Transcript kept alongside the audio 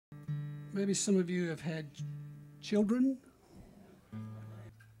Maybe some of you have had children.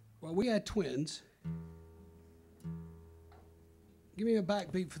 Well, we had twins. Give me a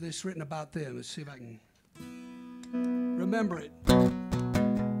backbeat for this written about them. Let's see if I can remember it.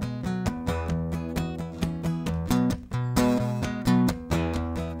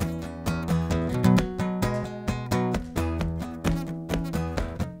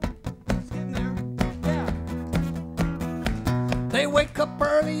 They wake up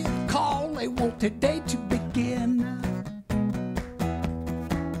early and call, they want their day to begin.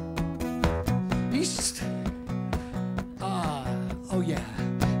 Oh yeah.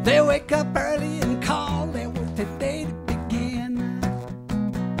 They wake up early and call, they want their day to begin.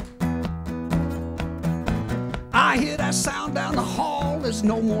 I hear that sound down the hall, there's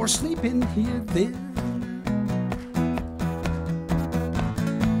no more sleeping here then.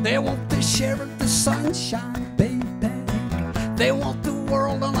 They want their share of the sunshine, baby. They want the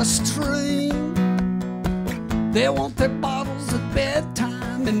world on a string. They want their bottles of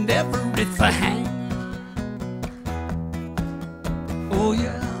bedtime and everything. Oh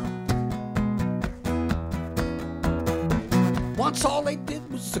yeah. Once all they did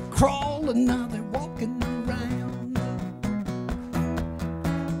was to crawl, and now they're walking around.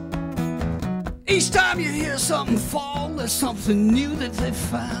 Each time you hear something fall, there's something new that they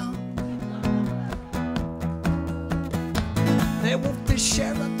found. They want their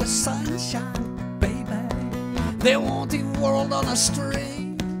share of the sunshine, baby. They want the world on a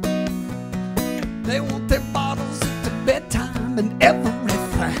string. They want their bottles at the bedtime and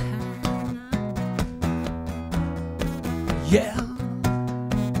everything. Yeah.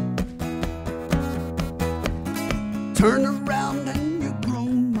 Turn around and you're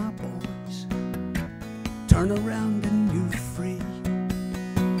grown, my boys. Turn around and you're free.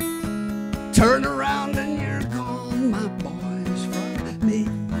 Turn around and you're gone, my boys. Me.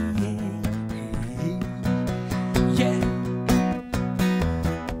 Yeah.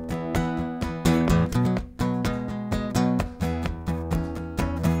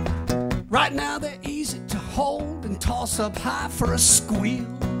 Right now they're easy to hold and toss up high for a squeal.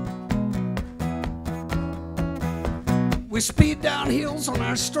 We speed down hills on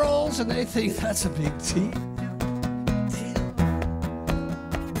our strolls and they think that's a big deal.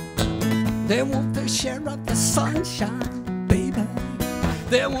 They want their share of the sunshine, baby.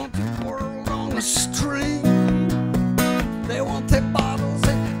 They want the world on a string. They want their bottles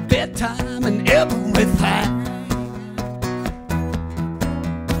at bedtime and everything.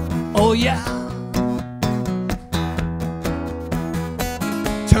 Oh yeah.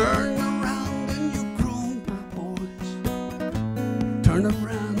 Turn around and you're grown, my boys. Turn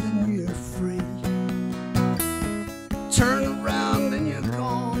around and you're free. Turn around and you're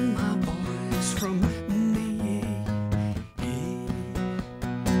gone, my boys, from me.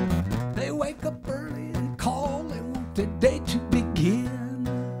 They wake up early and call, they want their day to